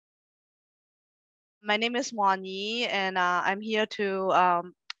My name is Wan Yi, and I'm here to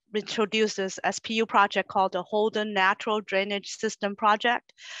introduce this SPU project called the Holden Natural Drainage System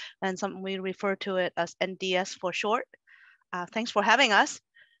Project, and we refer to it as NDS for short. Thanks for having us.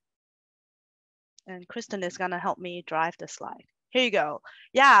 And Kristen is gonna help me drive the slide. Here you go.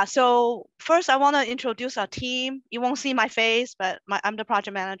 Yeah, so first I wanna introduce our team. You won't see my face, but I'm the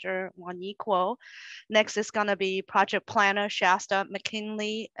project manager, Wan Yi Kuo. Next is gonna be project planner, Shasta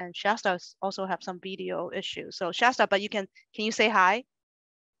McKinley, and Shasta also have some video issues. So Shasta, but can you say hi?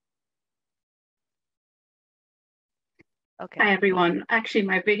 Okay. Hi, everyone. Actually,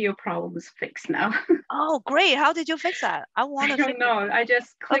 my video problem is fixed now. Oh, great. How did you fix that? I want to fix it. I don't know. I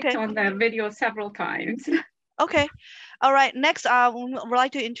just clicked on the video several times. Okay. All right. Next, we'd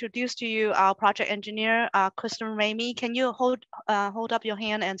like to introduce to you our project engineer, Kristen Ramey. Can you hold up your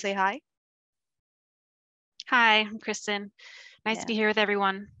hand and say hi? Hi, I'm Kristen. Nice to be here with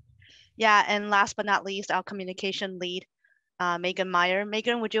everyone. Yeah, and last but not least, our communication lead, Megan Meyer.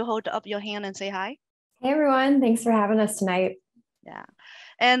 Megan, would you hold up your hand and say hi? Hey everyone, thanks for having us tonight. Yeah,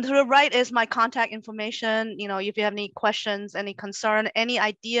 and to the right is my contact information. You know, if you have any questions, any concern, any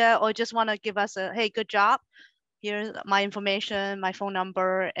idea, or just want to give us a, hey, good job, here's my information, my phone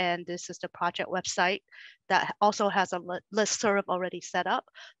number, and this is the project website that also has a listserv already set up.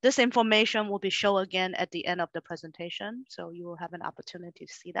 This information will be shown again at the end of the presentation, so you will have an opportunity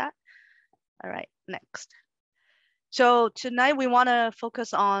to see that. All right, next. So tonight we want to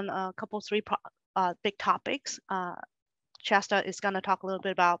focus on a couple, three big topics. Shasta is going to talk a little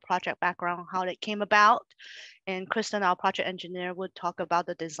bit about project background, how it came about. And Kristen, our project engineer, would talk about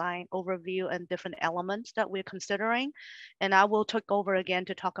the design overview and different elements that we're considering. And I will take over again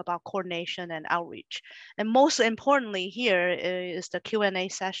to talk about coordination and outreach. And most importantly here is the Q&A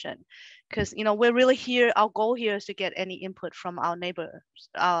session. Because, you know, we're really here, our goal here is to get any input from our neighbors,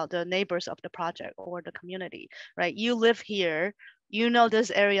 the neighbors of the project or the community, right? You live here, you know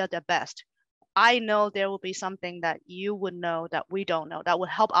this area the best. I know there will be something that you would know that we don't know that will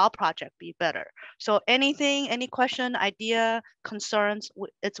help our project be better. So anything, any question, idea, concerns,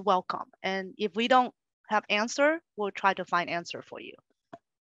 it's welcome. And if we don't have answer, we'll try to find answer for you.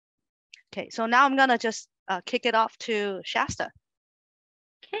 Okay, so now I'm gonna just kick it off to Shasta.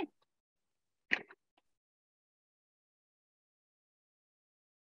 Okay.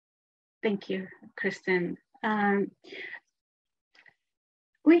 Thank you, Kristen.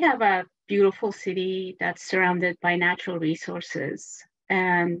 We have a beautiful city that's surrounded by natural resources,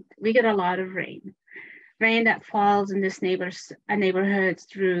 and we get a lot of rain. Rain that falls in this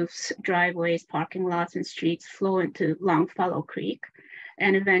neighborhood's roofs, driveways, parking lots, and streets flow into Longfellow Creek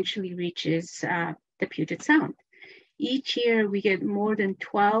and eventually reaches the Puget Sound. Each year, we get more than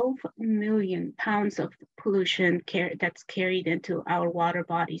 12 million pounds of pollution that's carried into our water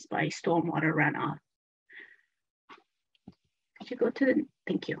bodies by stormwater runoff. Could you go to the,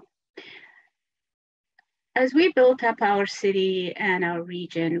 thank you. As we built up our city and our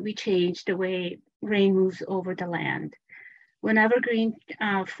region, we changed the way rain moves over the land. When evergreen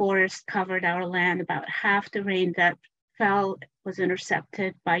forest covered our land, about half the rain that fell was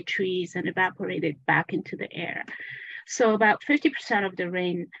intercepted by trees and evaporated back into the air. So about 50% of the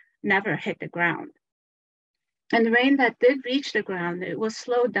rain never hit the ground. And the rain that did reach the ground, it was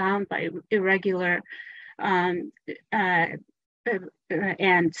slowed down by irregular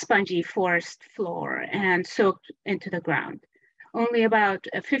and spongy forest floor and soaked into the ground. Only about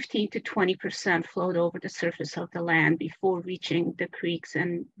 15 to 20% flowed over the surface of the land before reaching the creeks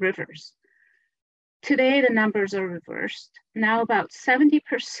and rivers. Today, the numbers are reversed. Now about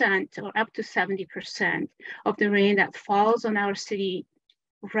 70% or up to 70% of the rain that falls on our city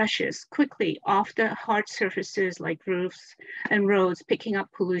rushes quickly off the hard surfaces like roofs and roads, picking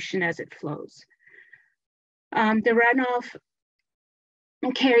up pollution as it flows. The runoff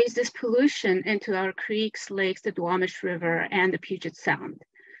carries this pollution into our creeks, lakes, the Duwamish River, and the Puget Sound.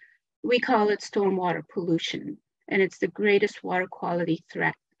 We call it stormwater pollution, and it's the greatest water quality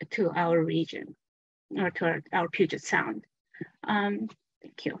threat to our region, or to our Puget Sound. Thank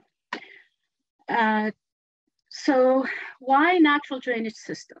you. So why natural drainage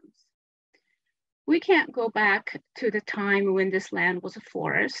systems? We can't go back to the time when this land was a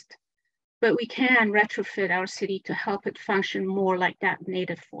forest, but we can retrofit our city to help it function more like that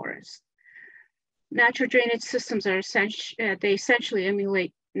native forest. Natural drainage systems are they essentially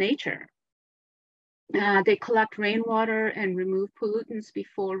emulate nature. They collect rainwater and remove pollutants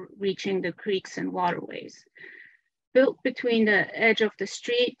before reaching the creeks and waterways. Built between the edge of the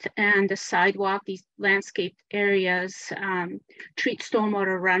street and the sidewalk, these landscaped areas treat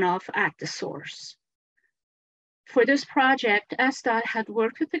stormwater runoff at the source. For this project, SDOT had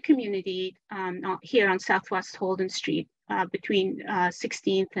worked with the community here on Southwest Holden Street between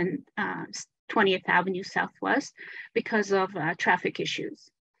 16th and 20th Avenue Southwest because of traffic issues.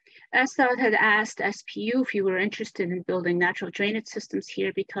 SDOT had asked SPU if you were interested in building natural drainage systems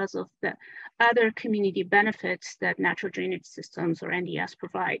here because of the other community benefits that natural drainage systems or NDS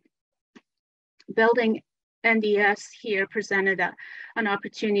provide. Building NDS here presented an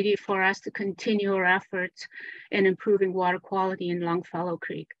opportunity for us to continue our efforts in improving water quality in Longfellow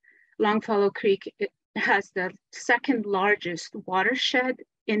Creek. Longfellow Creek has the second largest watershed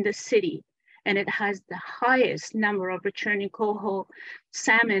in the city, and it has the highest number of returning coho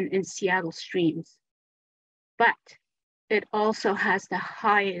salmon in Seattle streams. But it also has the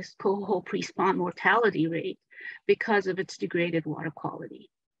highest coho pre-spawn mortality rate because of its degraded water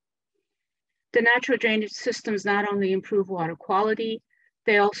quality. The natural drainage systems not only improve water quality,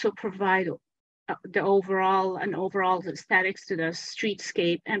 they also provide the overall aesthetics to the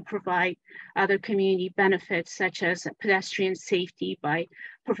streetscape and provide other community benefits such as pedestrian safety by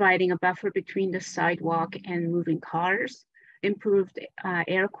providing a buffer between the sidewalk and moving cars, improved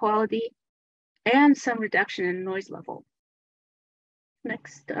air quality, and some reduction in noise level.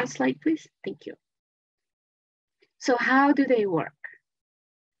 Next slide, please. Thank you. So how do they work?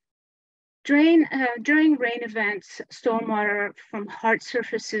 During rain events, stormwater from hard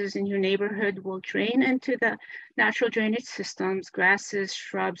surfaces in your neighborhood will drain into the natural drainage systems, grasses,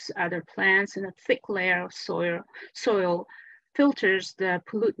 shrubs, other plants, and a thick layer of soil filters the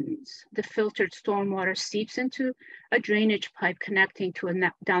pollutants. The filtered stormwater seeps into a drainage pipe connecting to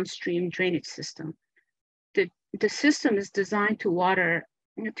a downstream drainage system. The system is designed to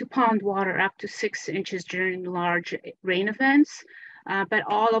pond water up to 6 inches during large rain events. But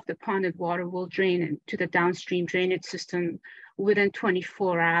all of the ponded water will drain into the downstream drainage system within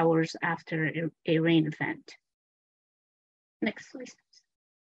 24 hours after a rain event. Next, please.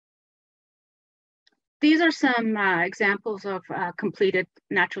 These are some examples of completed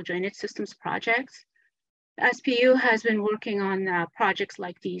natural drainage systems projects. SPU has been working on projects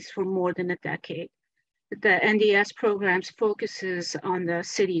like these for more than a decade. The NDS programs focuses on the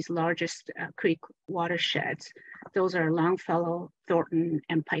city's largest creek watersheds. Those are Longfellow, Thornton,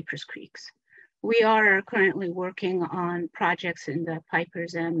 and Pipers Creeks. We are currently working on projects in the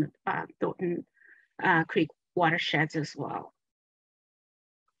Pipers and Thornton Creek watersheds as well.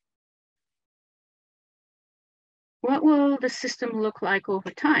 What will the system look like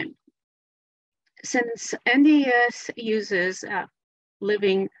over time? Since NDS uses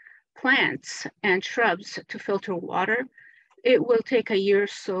living plants and shrubs to filter water, it will take a year or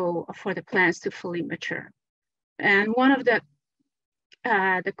so for the plants to fully mature. And one of the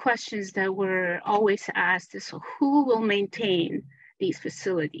questions that were always asked is, who will maintain these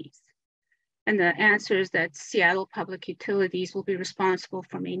facilities? And the answer is that Seattle Public Utilities will be responsible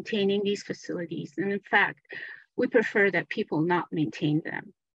for maintaining these facilities. And in fact, we prefer that people not maintain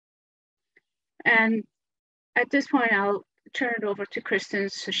them. And at this point, I'll turn it over to Kristen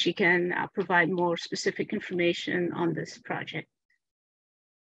so she can provide more specific information on this project.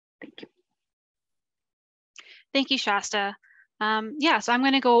 Thank you. Thank you, Shasta. So I'm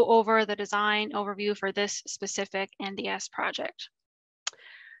going to go over the design overview for this specific NDS project.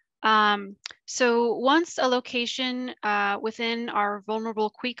 So once a location within our vulnerable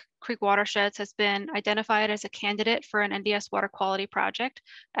creek watersheds has been identified as a candidate for an NDS water quality project,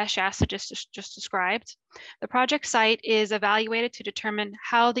 as Shasta just described, the project site is evaluated to determine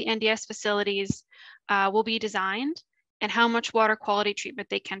how the NDS facilities will be designed and how much water quality treatment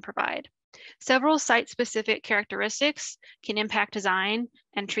they can provide. Several site-specific characteristics can impact design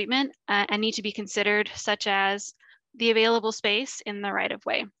and treatment and need to be considered, such as the available space in the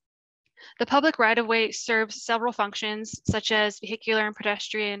right-of-way. The public right-of-way serves several functions, such as vehicular and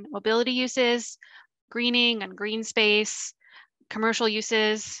pedestrian mobility uses, greening and green space, commercial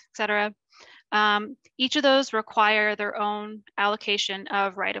uses, etc. Each of those require their own allocation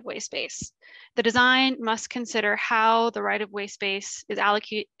of right-of-way space. The design must consider how the right-of-way space is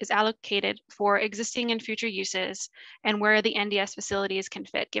allocated for existing and future uses and where the NDS facilities can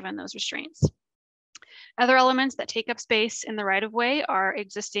fit given those restraints. Other elements that take up space in the right-of-way are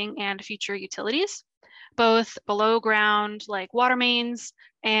existing and future utilities, both below ground like water mains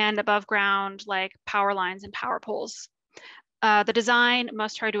and above ground like power lines and power poles. The design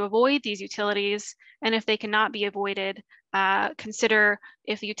must try to avoid these utilities, and if they cannot be avoided, consider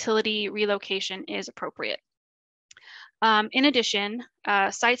if the utility relocation is appropriate. In addition,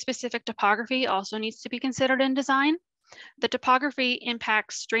 site-specific topography also needs to be considered in design. The topography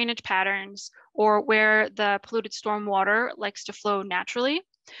impacts drainage patterns or where the polluted stormwater likes to flow naturally.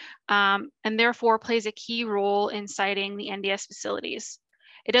 and therefore plays a key role in siting the NDS facilities.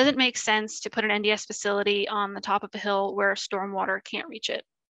 It doesn't make sense to put an NDS facility on the top of a hill where stormwater can't reach it.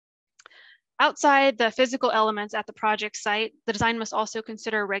 Outside the physical elements at the project site, the design must also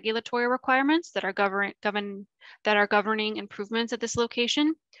consider regulatory requirements that are governing improvements at this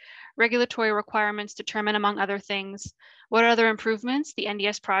location. Regulatory requirements determine, among other things, what other improvements the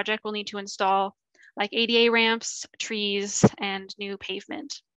NDS project will need to install, like ADA ramps, trees, and new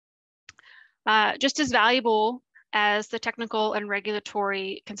pavement. Just as valuable as the technical and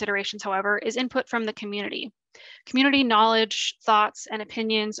regulatory considerations, however, is input from the community. Community knowledge, thoughts, and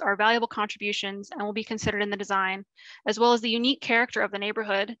opinions are valuable contributions and will be considered in the design, as well as the unique character of the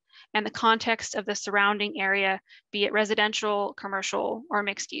neighborhood and the context of the surrounding area, be it residential, commercial, or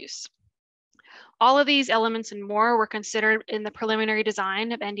mixed use. All of these elements and more were considered in the preliminary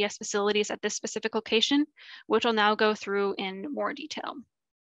design of NDS facilities at this specific location, which I'll now go through in more detail.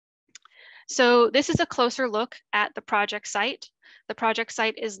 So this is a closer look at the project site. The project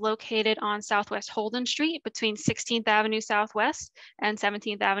site is located on Southwest Holden Street between 16th Avenue Southwest and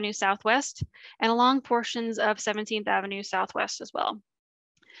 17th Avenue Southwest, and along portions of 17th Avenue Southwest as well.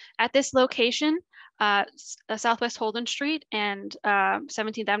 At this location, Southwest Holden Street and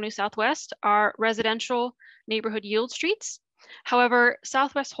 17th Avenue Southwest are residential neighborhood yield streets. However,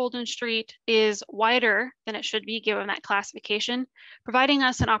 Southwest Holden Street is wider than it should be given that classification, providing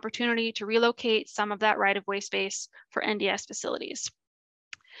us an opportunity to relocate some of that right-of-way space for NDS facilities.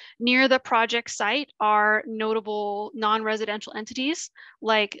 Near the project site are notable non-residential entities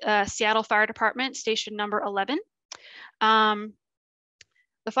like Seattle Fire Department Station Number 11.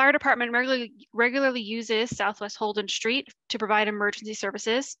 The fire department regularly uses Southwest Holden Street to provide emergency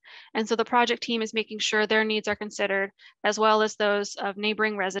services, and so the project team is making sure their needs are considered, as well as those of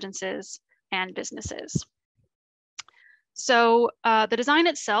neighboring residences and businesses. So the design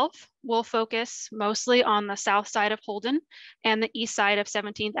itself will focus mostly on the south side of Holden and the east side of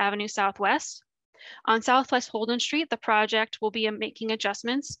 17th Avenue Southwest. On Southwest Holden Street, the project will be making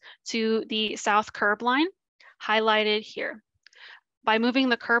adjustments to the south curb line, highlighted here, by moving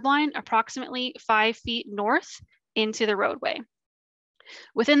the curb line approximately 5 feet north into the roadway.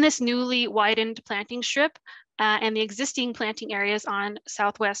 Within this newly widened planting strip and the existing planting areas on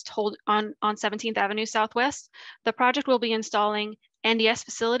 17th Avenue Southwest, the project will be installing NDS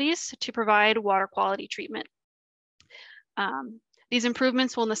facilities to provide water quality treatment. These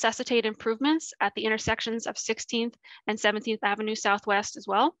improvements will necessitate improvements at the intersections of 16th and 17th Avenue Southwest as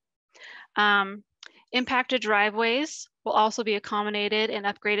well. Impacted driveways will also be accommodated and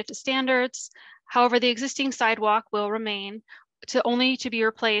upgraded to standards. However, the existing sidewalk will remain only to be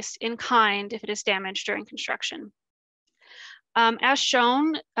replaced in kind if it is damaged during construction. As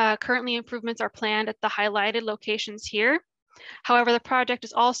shown, currently improvements are planned at the highlighted locations here. However, the project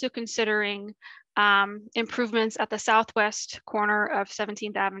is also considering improvements at the southwest corner of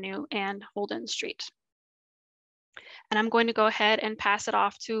 17th Avenue and Holden Street. And I'm going to go ahead and pass it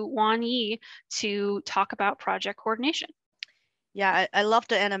off to Wan Yi to talk about project coordination. Yeah, I love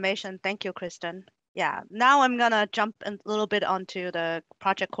the animation. Thank you, Kristen. Yeah, now I'm gonna jump a little bit onto the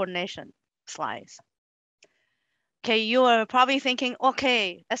project coordination slides. Okay, you are probably thinking,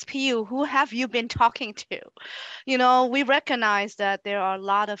 okay, SPU, who have you been talking to? You know, we recognize that there are a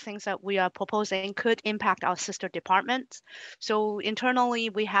lot of things that we are proposing could impact our sister departments. So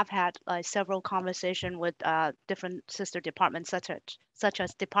internally, we have had several conversations with different sister departments, such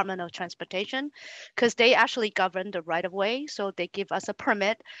as Department of Transportation, because they actually govern the right-of-way. So they give us a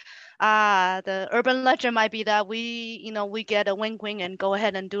permit. The urban legend might be that we get a wing and go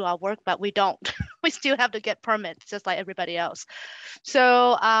ahead and do our work, but we don't. We still have to get permits just like everybody else.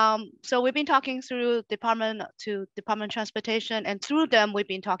 So so we've been talking through Department of Transportation, and through them we've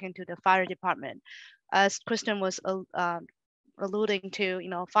been talking to the fire department. As Kristen was alluding to, you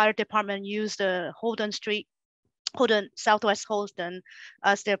know, fire department use the Southwest Holden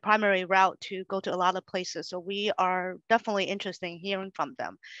as their primary route to go to a lot of places. So we are definitely interested in hearing from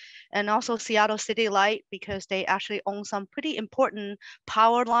them. And also Seattle City Light, because they actually own some pretty important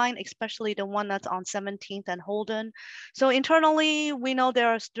power line, especially the one that's on 17th and Holden. So internally, we know there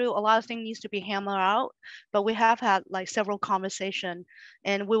are still a lot of things needs to be hammered out, but we have had like several conversations,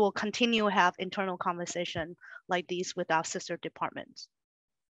 and we will continue to have internal conversation like these with our sister departments.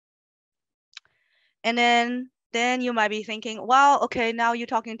 And then you might be thinking, well, okay, now you're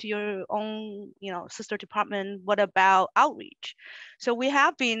talking to your own, you know, sister department. What about outreach? So we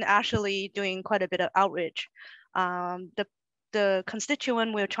have been actually doing quite a bit of outreach. The the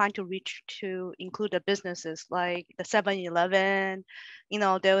constituent we're trying to reach to include the businesses like the 7-Eleven,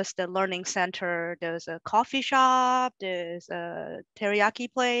 there was the learning center, there's a coffee shop, there's a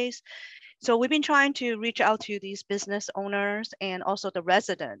teriyaki place. So we've been trying to reach out to these business owners and also the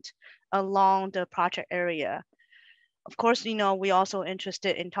resident along the project area. Of course, we also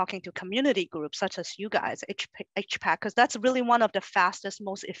interested in talking to community groups such as you guys, HPAC, because that's really one of the fastest,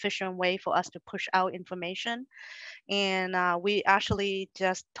 most efficient way for us to push out information. And we actually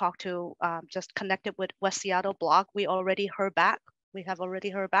just talked to, just connected with West Seattle Block. We have already heard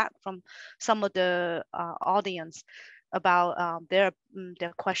back from some of the audience about their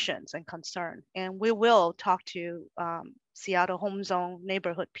questions and concern. And we will talk to Seattle Home Zone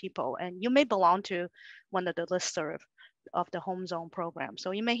neighborhood people. And you may belong to one of the listserv of the Home Zone program.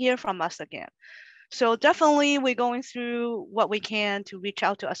 So you may hear from us again. So definitely we're going through what we can to reach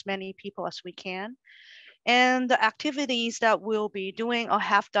out to as many people as we can. And the activities that we'll be doing or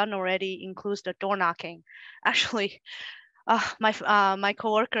have done already includes the door knocking. Actually, my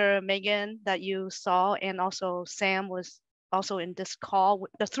coworker Megan that you saw, and also Sam was also in this call.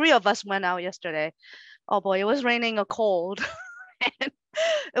 The three of us went out yesterday. Oh boy, it was raining a cold. And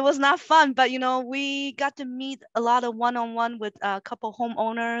it was not fun, but we got to meet a lot of one-on-one with a couple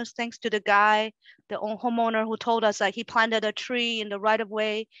homeowners, thanks to the homeowner who told us that he planted a tree in the right of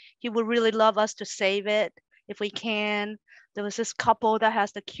way. He would really love us to save it if we can. There was this couple that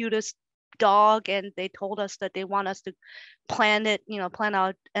has the cutest dog, and they told us that they want us to plant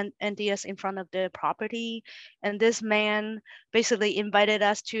our NDS in front of their property. And this man basically invited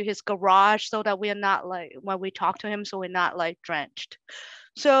us to his garage so that we are not when we talk to him, so we're not drenched.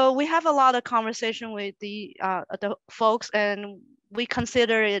 So we have a lot of conversation with the folks, and we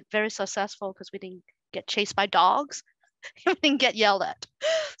consider it very successful because we didn't get chased by dogs. We didn't get yelled at.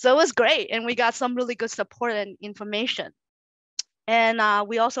 So it was great. And we got some really good support and information. And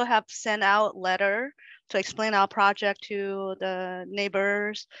we also have sent out letter to explain our project to the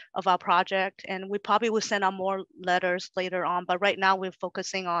neighbors of our project. And we probably will send out more letters later on. But right now we're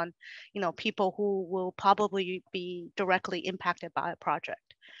focusing on, people who will probably be directly impacted by a project.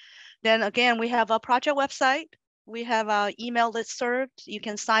 Then again, we have a project website. We have our email listserv. You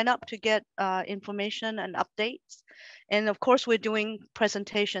can sign up to get information and updates. And of course, we're doing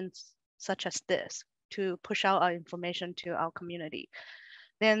presentations such as this to push out our information to our community.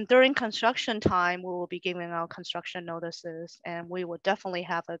 Then during construction time, we will be giving out construction notices, and we will definitely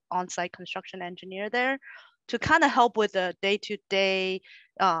have an on-site construction engineer there to kind of help with the day-to-day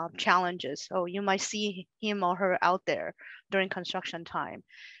challenges. So you might see him or her out there during construction time.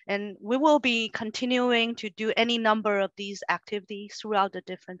 And we will be continuing to do any number of these activities throughout the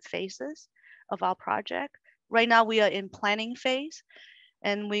different phases of our project. Right now we are in planning phase,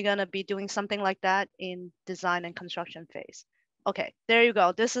 and we're gonna be doing something like that in design and construction phase. Okay, there you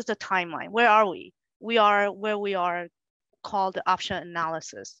go. This is the timeline. Where are we? We are where we are, called the option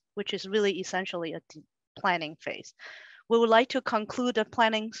analysis, which is really essentially a planning phase. We would like to conclude the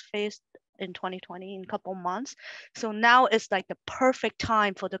planning phase in 2020 in a couple months. So now it's like the perfect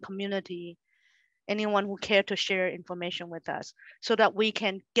time for the community, anyone who care to share information with us, so that we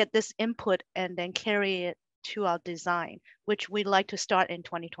can get this input and then carry it to our design, which we'd like to start in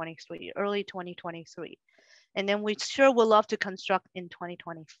 2023, early 2023. And then we sure would love to construct in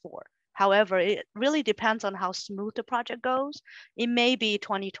 2024. However, it really depends on how smooth the project goes. It may be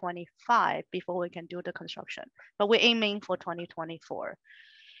 2025 before we can do the construction, but we're aiming for 2024.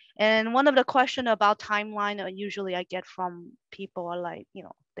 And one of the questions about timeline usually I get from people are like,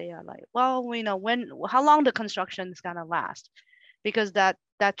 they are like, well, how long the construction is gonna last? Because that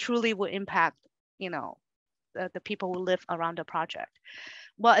truly will impact, the people who live around the project.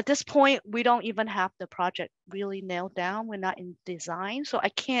 Well, at this point, we don't even have the project really nailed down. We're not in design, so I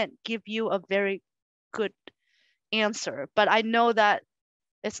can't give you a very good answer, but I know that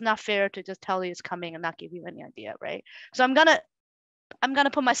it's not fair to just tell you it's coming and not give you any idea, right? So I'm gonna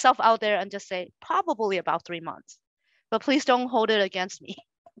put myself out there and just say probably about 3 months, but please don't hold it against me.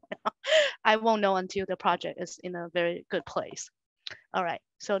 I won't know until the project is in a very good place. All right,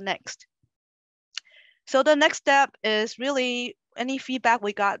 so next. So the next step is really any feedback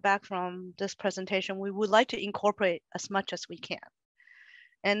we got back from this presentation, we would like to incorporate as much as we can.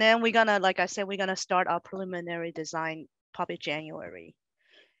 And then we're gonna, like I said, we're gonna start our preliminary design probably January.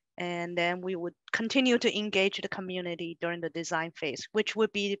 And then we would continue to engage the community during the design phase, which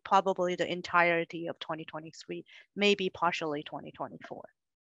would be probably the entirety of 2023, maybe partially 2024.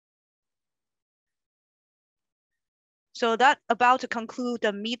 So that about to conclude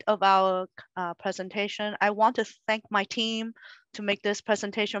the meat of our presentation. I want to thank my team to make this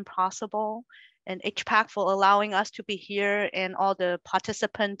presentation possible. and HPAC for allowing us to be here, and all the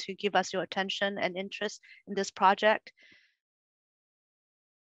participants to give us your attention and interest in this project.